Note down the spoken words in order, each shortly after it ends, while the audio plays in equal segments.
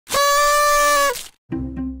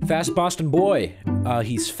Fast Boston boy.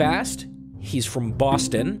 He's fast. He's from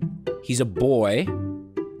Boston. He's a boy,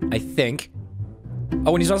 I think.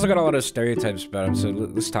 Oh, and he's also got a lot of stereotypes about him, so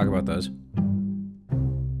let's talk about those.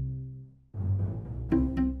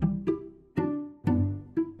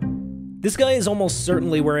 This guy is almost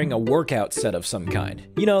certainly wearing a workout set of some kind.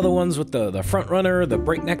 You know, the ones with the front runner, the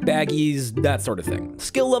breakneck baggies, that sort of thing.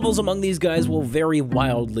 Skill levels among these guys will vary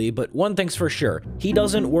wildly, but one thing's for sure, he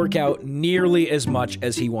doesn't work out nearly as much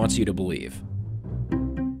as he wants you to believe.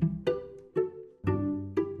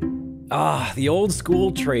 Ah, the old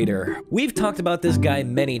school trader. We've talked about this guy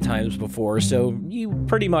many times before, so you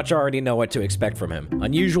pretty much already know what to expect from him.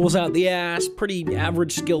 Unusuals out the ass, pretty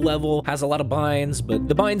average skill level, has a lot of binds, but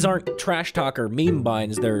the binds aren't trash talk or meme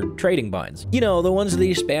binds, they're trading binds. You know, the ones that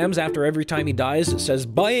he spams after every time he dies, it says,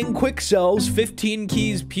 buying quick sells 15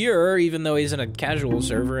 keys pure, even though he's in a casual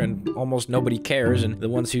server and almost nobody cares, and the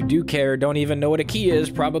ones who do care don't even know what a key is,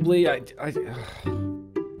 probably.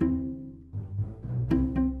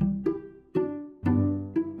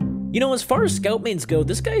 You know, as far as scout mains go,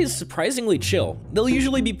 this guy is surprisingly chill. They'll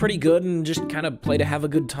usually be pretty good and just kind of play to have a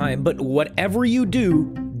good time, but whatever you do,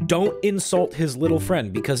 don't insult his little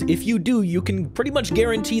friend, because if you do, you can pretty much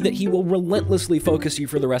guarantee that he will relentlessly focus you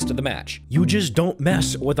for the rest of the match. You just don't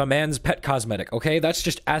mess with a man's pet cosmetic, okay? That's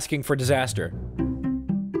just asking for disaster.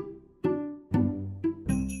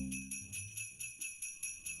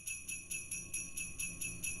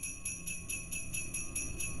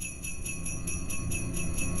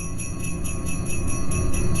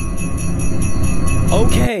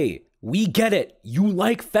 Okay, we get it. You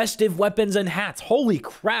like festive weapons and hats. Holy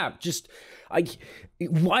crap,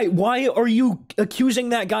 why are you accusing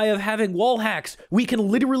that guy of having wall hacks? We can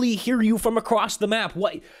literally hear you from across the map.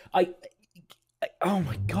 Oh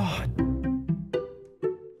my god.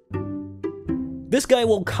 This guy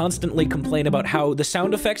will constantly complain about how the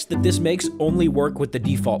sound effects that this makes only work with the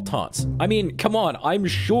default taunts. I mean, come on, I'm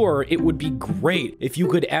sure it would be great if you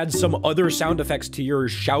could add some other sound effects to your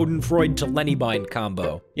Schadenfreude to Lennybind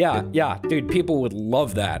combo. Yeah, dude, people would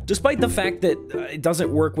love that. Despite the fact that it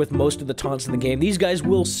doesn't work with most of the taunts in the game, these guys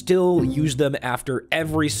will still use them after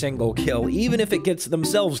every single kill, even if it gets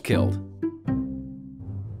themselves killed.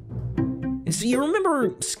 So you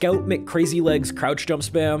remember Scout McCrazylegs crouch jump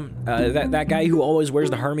spam? That guy who always wears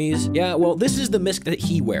the Hermes? Yeah, well, this is the Misc that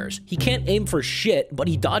he wears. He can't aim for shit, but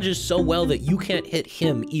he dodges so well that you can't hit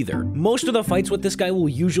him either. Most of the fights with this guy will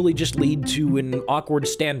usually just lead to an awkward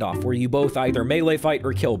standoff where you both either melee fight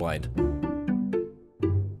or killbind.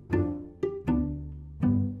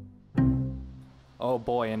 Oh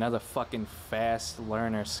boy, another fucking fast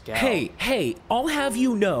learner scout. Hey, I'll have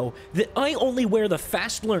you know that I only wear the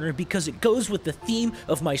fast learner because it goes with the theme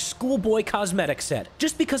of my schoolboy cosmetic set.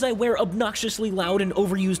 Just because I wear obnoxiously loud and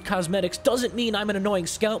overused cosmetics doesn't mean I'm an annoying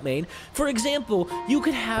scout main. For example, you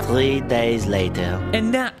could have 3 days later.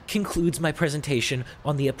 And that concludes my presentation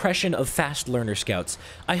on the oppression of fast learner scouts.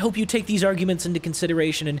 I hope you take these arguments into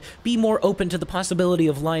consideration and be more open to the possibility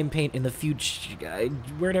of lime paint in the future.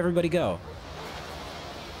 Where'd everybody go?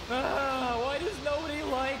 Why does nobody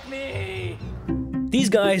like me? These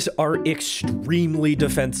guys are extremely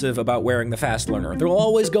defensive about wearing the fast learner. They'll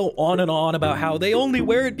always go on and on about how they only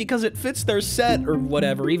wear it because it fits their set or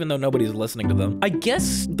whatever, even though nobody's listening to them. I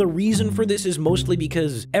guess the reason for this is mostly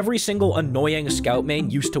because every single annoying scout main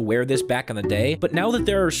used to wear this back in the day, but now that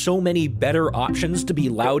there are so many better options to be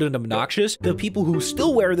loud and obnoxious, the people who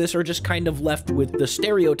still wear this are just kind of left with the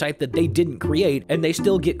stereotype that they didn't create, and they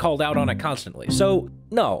still get called out on it constantly. So,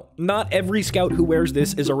 no, not every scout who wears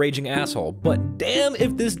this is a raging asshole, but damn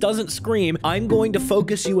if this doesn't scream, I'm going to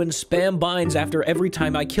focus you and spam binds after every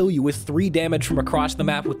time I kill you with 3 damage from across the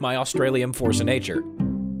map with my Australian Force of Nature.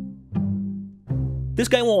 This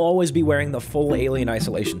guy will always be wearing the full Alien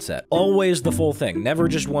Isolation set. Always the full thing, never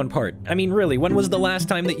just one part. I mean, really, when was the last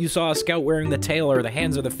time that you saw a scout wearing the tail or the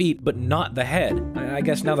hands or the feet, but not the head? I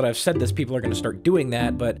guess now that I've said this, people are gonna start doing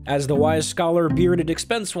that, but as the wise scholar Bearded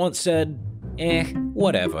Expense once said,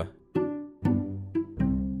 whatever.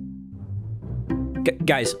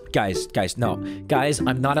 Guys, no. Guys,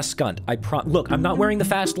 I'm not a skunt. Look, I'm not wearing the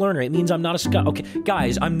fast learner. It means I'm not a skunt. Okay,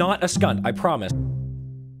 guys, I'm not a skunt. I promise.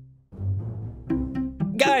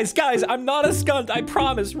 Guys, I'm not a skunt, I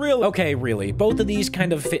promise, really. Okay, really, both of these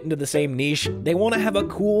kind of fit into the same niche. They want to have a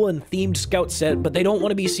cool and themed scout set, but they don't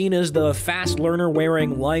want to be seen as the fast learner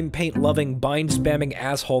wearing, lime paint loving, bind spamming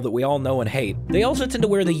asshole that we all know and hate. They also tend to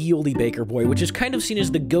wear the Yieldy Baker Boy, which is kind of seen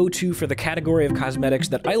as the go-to for the category of cosmetics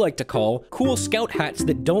that I like to call cool scout hats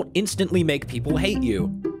that don't instantly make people hate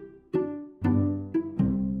you.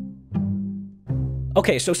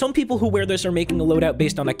 Okay, so some people who wear this are making a loadout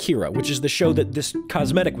based on a.k.a., which is the show that this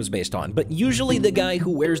cosmetic was based on, but usually the guy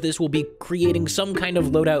who wears this will be creating some kind of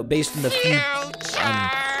loadout based in the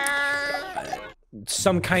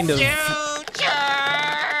some kind of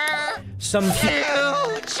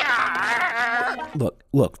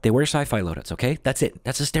Look, they wear sci-fi loadouts, okay? That's it.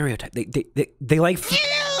 That's a stereotype. They like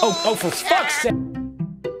oh, for fuck's sake.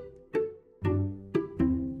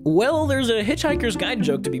 Well, there's a Hitchhiker's Guide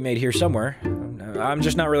joke to be made here somewhere. I'm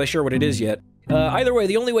just not really sure what it is yet. Either way,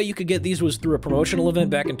 the only way you could get these was through a promotional event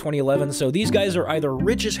back in 2011, so these guys are either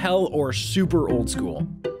rich as hell or super old school.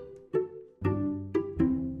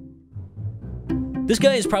 This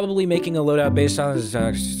guy is probably making a loadout based on his,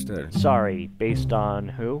 Sorry, based on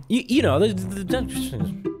who? you know,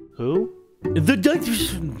 Who?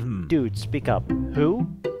 Dude, speak up. Who?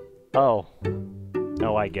 Oh.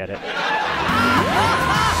 Oh, I get it.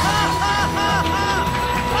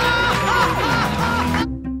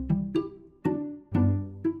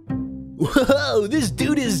 Whoa, this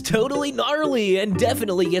dude is totally gnarly and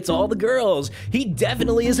definitely gets all the girls. He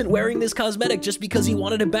definitely isn't wearing this cosmetic just because he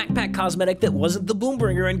wanted a backpack cosmetic that wasn't the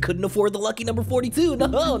Boombringer and couldn't afford the lucky number 42.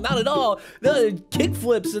 No, not at all. The kick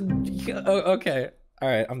flips and... Oh, okay. All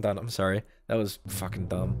right, I'm done. I'm sorry. That was fucking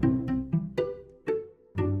dumb.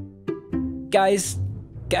 Guys,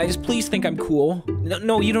 please think I'm cool.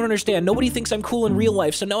 No, you don't understand. Nobody thinks I'm cool in real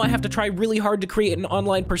life, so now I have to try really hard to create an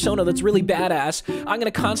online persona that's really badass. I'm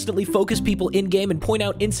gonna constantly focus people in-game and point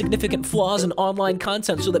out insignificant flaws in online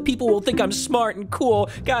content so that people will think I'm smart and cool.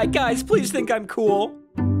 Guys, please think I'm cool.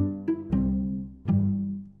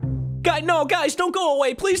 No, guys, don't go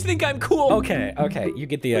away. Please think I'm cool. Okay, you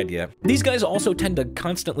get the idea. These guys also tend to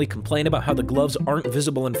constantly complain about how the gloves aren't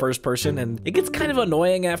visible in first person, and it gets kind of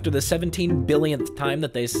annoying after the 17 billionth time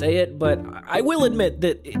that they say it, but I will admit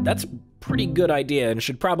that that's a pretty good idea and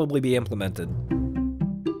should probably be implemented.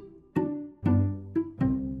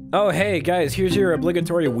 Oh, hey, guys, here's your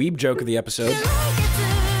obligatory weeb joke of the episode.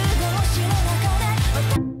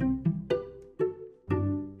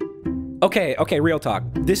 Okay, real talk.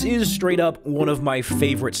 This is straight up one of my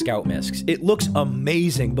favorite Scout Miscs. It looks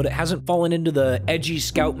amazing, but it hasn't fallen into the edgy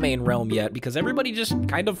Scout main realm yet because everybody just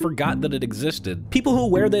kind of forgot that it existed. People who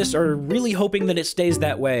wear this are really hoping that it stays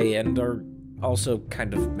that way and are also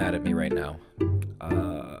kind of mad at me right now.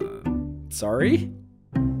 Sorry?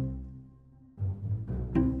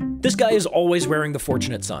 This guy is always wearing the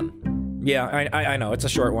Fortunate Son. Yeah, I know, it's a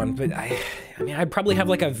short one, but I mean, I'd probably have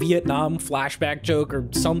like a Vietnam flashback joke or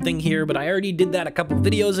something here, but I already did that a couple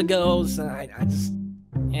videos ago, so I just,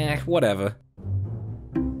 whatever.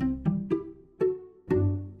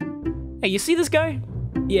 Hey, you see this guy?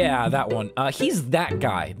 Yeah, that one. He's that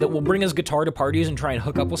guy that will bring his guitar to parties and try and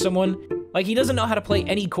hook up with someone. Like, he doesn't know how to play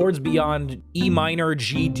any chords beyond E minor,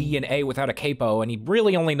 G, D, and A without a capo, and he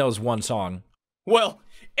really only knows one song. Well,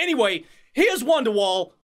 anyway, here's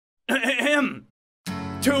Wonderwall.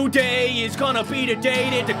 Today is gonna be the day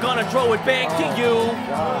that they're gonna throw it back to you.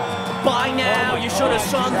 By now, you should have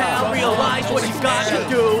somehow realized what you got to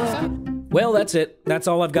do. Well, that's it. That's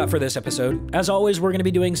all I've got for this episode. As always, we're gonna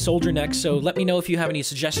be doing Soldier next, so let me know if you have any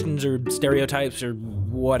suggestions or stereotypes or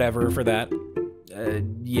whatever for that.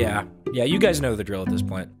 Yeah, you guys know the drill at this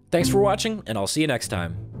point. Thanks for watching, and I'll see you next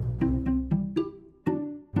time.